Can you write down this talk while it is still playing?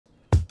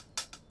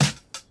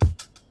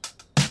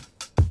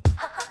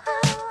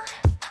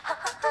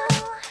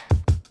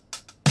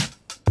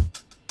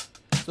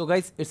So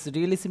guys, it's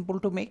really simple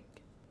to make.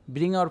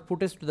 Bring our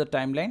footage to the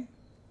timeline,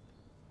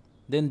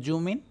 then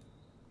zoom in,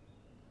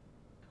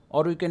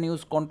 or we can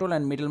use Ctrl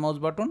and middle mouse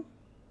button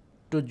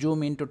to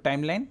zoom into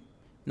timeline.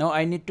 Now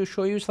I need to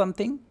show you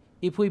something.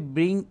 If we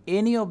bring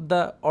any of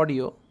the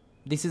audio,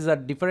 this is a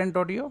different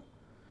audio,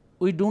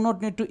 we do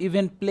not need to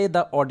even play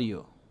the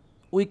audio.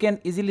 We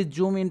can easily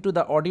zoom into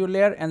the audio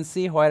layer and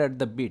see where are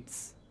the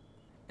bits.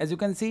 As you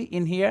can see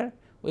in here,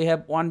 we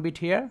have one bit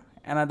here,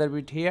 another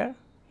bit here,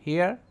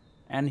 here,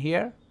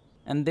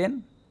 and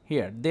then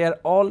here. They are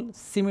all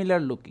similar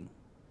looking.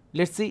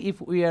 Let's see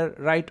if we are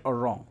right or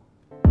wrong.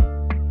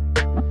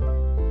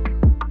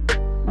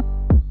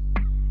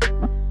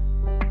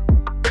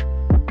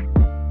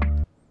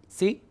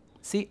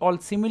 See all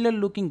similar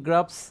looking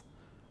graphs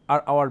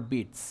are our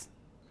bits.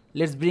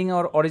 Let's bring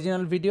our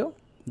original video,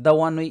 the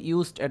one we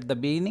used at the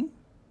beginning.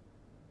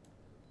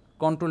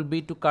 Ctrl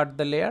B to cut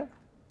the layer.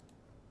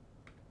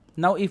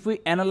 Now if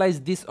we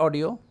analyze this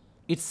audio,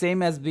 it's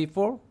same as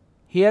before.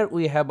 Here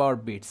we have our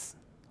bits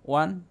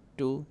 1,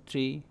 2,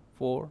 3,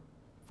 4,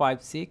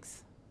 5,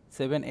 6,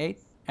 7, 8,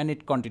 and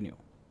it continue.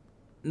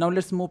 Now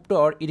let's move to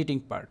our editing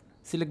part.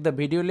 Select the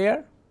video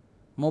layer,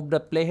 move the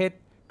playhead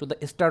to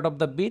the start of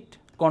the bit,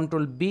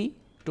 Ctrl B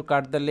to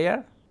cut the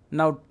layer.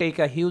 Now take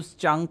a huge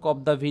chunk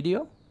of the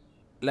video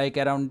like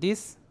around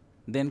this,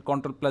 then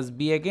Ctrl plus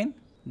B again,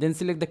 then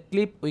select the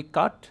clip we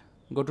cut,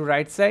 go to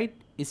right side,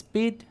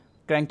 speed,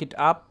 crank it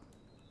up.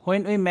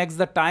 When we max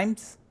the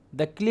times,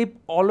 the clip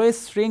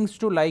always shrinks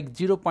to like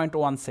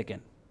 0.1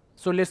 second.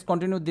 So let's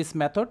continue this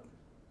method.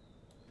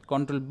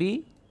 Ctrl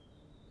B,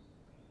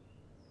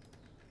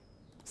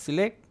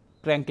 select,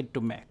 crank it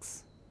to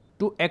max.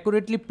 To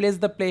accurately place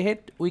the playhead,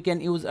 we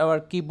can use our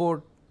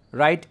keyboard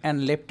right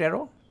and left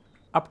arrow.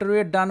 After we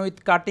are done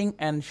with cutting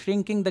and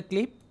shrinking the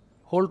clip,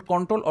 hold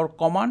Ctrl or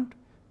Command,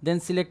 then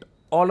select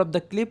all of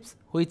the clips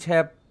which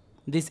have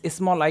these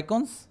small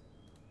icons.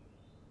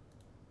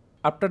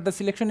 After the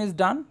selection is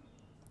done,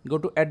 go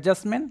to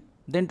adjustment,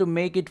 then to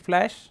make it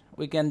flash,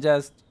 we can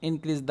just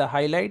increase the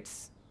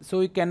highlights. So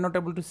we cannot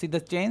able to see the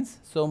change.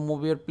 So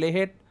move your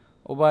playhead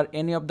over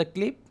any of the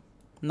clip.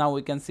 Now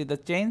we can see the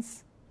change.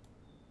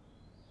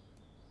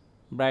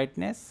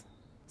 Brightness.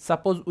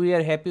 Suppose we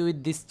are happy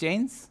with this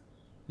change.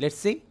 Let's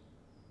see.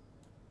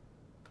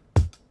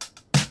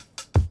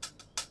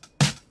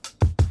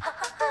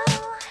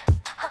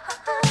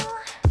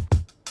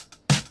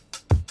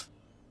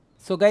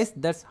 So guys,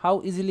 that's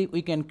how easily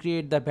we can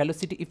create the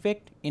velocity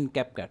effect in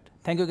CapCut.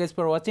 Thank you guys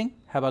for watching.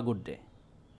 Have a good day.